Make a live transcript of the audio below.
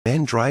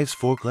man drives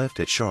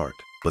forklift at shark,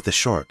 but the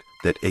shark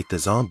that ate the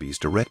zombies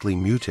directly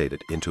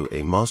mutated into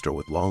a monster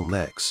with long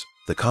legs.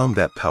 The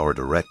combat power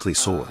directly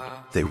soared.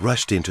 They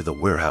rushed into the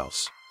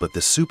warehouse, but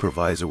the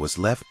supervisor was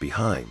left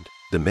behind.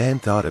 The man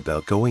thought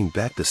about going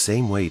back the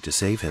same way to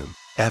save him.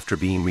 After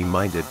being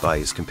reminded by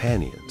his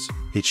companions,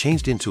 he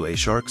changed into a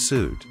shark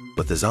suit,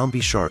 but the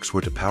zombie sharks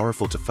were too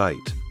powerful to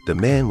fight. The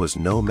man was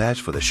no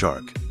match for the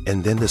shark,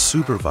 and then the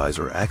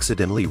supervisor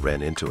accidentally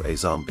ran into a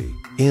zombie.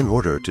 In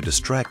order to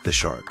distract the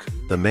shark,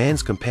 the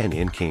man's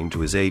companion came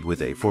to his aid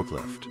with a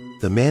forklift.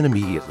 The man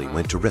immediately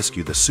went to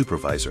rescue the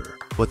supervisor,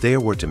 but there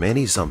were too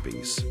many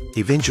zombies.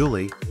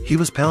 Eventually, he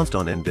was pounced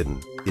on and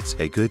bitten. It's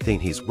a good thing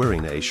he's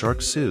wearing a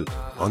shark suit.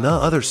 On the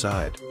other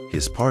side,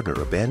 his partner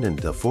abandoned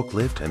the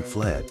forklift and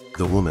fled.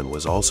 The woman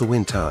was also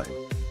in time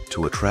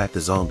to attract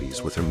the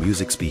zombies with her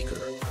music speaker.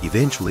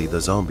 Eventually,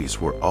 the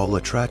zombies were all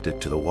attracted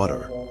to the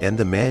water, and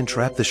the man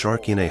trapped the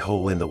shark in a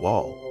hole in the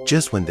wall.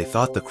 Just when they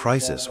thought the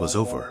crisis was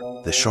over,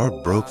 the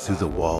shark broke through the wall